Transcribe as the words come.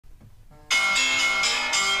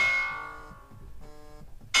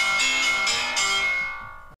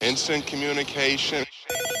instant communication,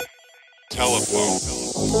 telephone.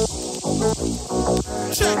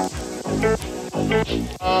 Check.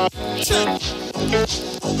 Check.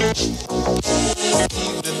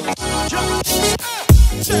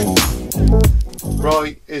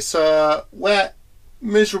 Right, it's a wet,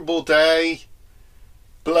 miserable day,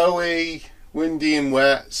 blowy, windy and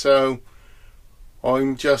wet, so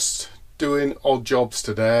I'm just doing odd jobs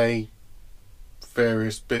today,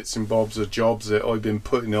 various bits and bobs of jobs that I've been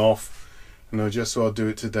putting off, and I just thought I'd do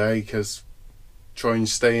it today because try and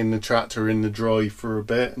stay in the tractor in the dry for a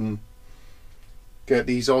bit and get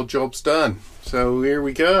these odd jobs done. So here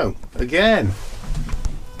we go again.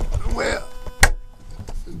 Well,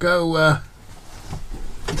 go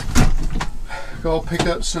pick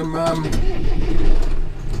up some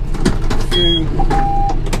few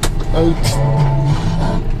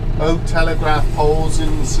old telegraph poles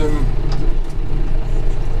and some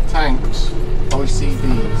tanks,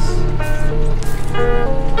 ICDs.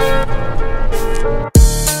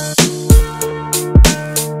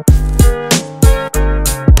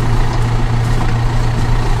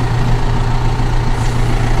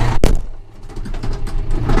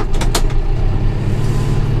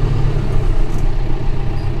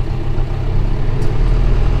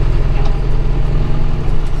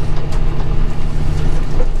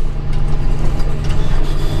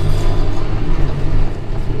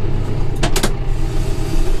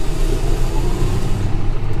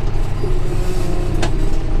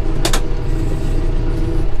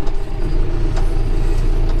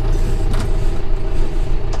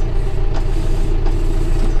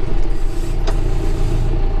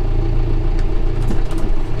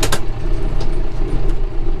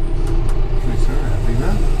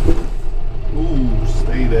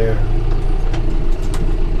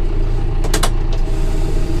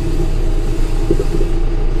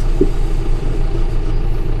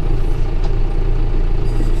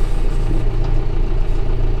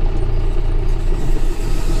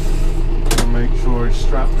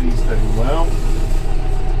 Strap these down well.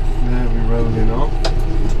 There we're rolling off.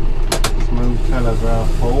 Some old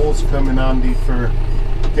telegraph poles come in handy for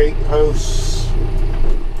gate posts,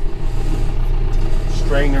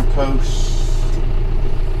 strainer posts,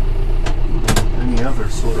 any other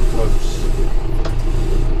sort of posts.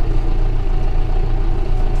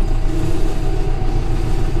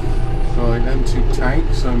 So them two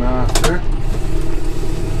tanks I'm after.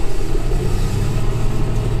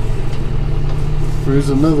 There's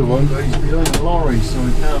another one, but he's behind the lorry, so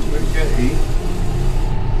we can't get it.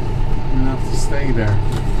 We're gonna have to stay there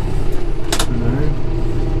for now.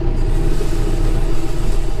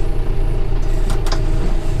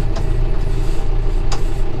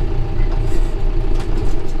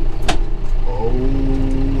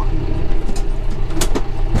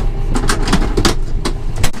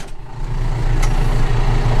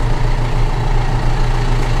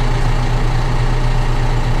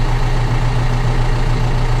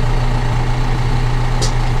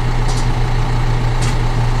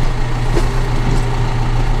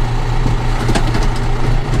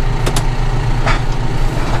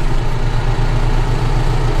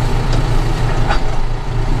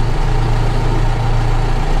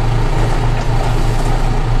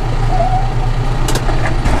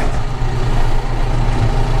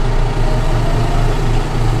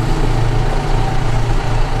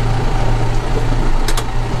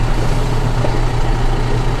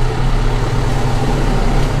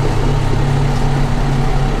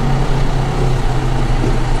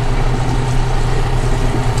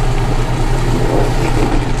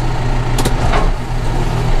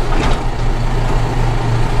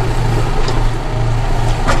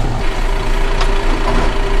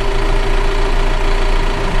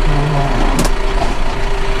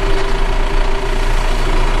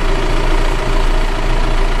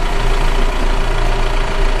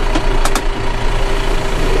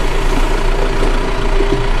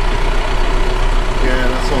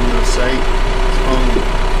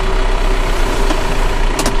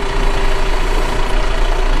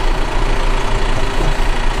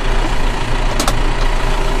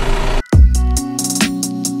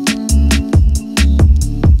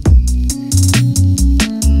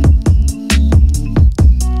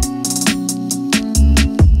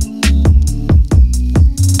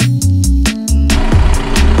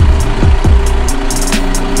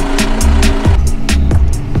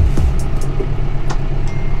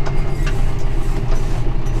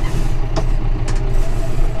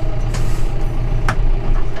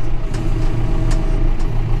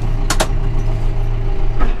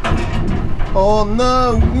 Oh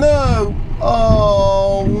no, no!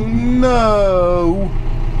 Oh no!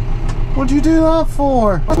 What'd you do that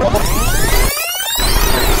for?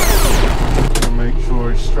 Make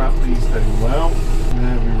sure I strap these down well.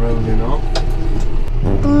 There we rolling on.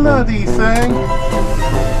 Bloody thing!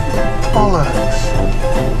 Bollocks!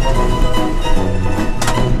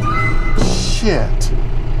 Shit!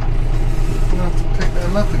 I'm gonna have to pick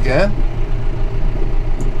them up again.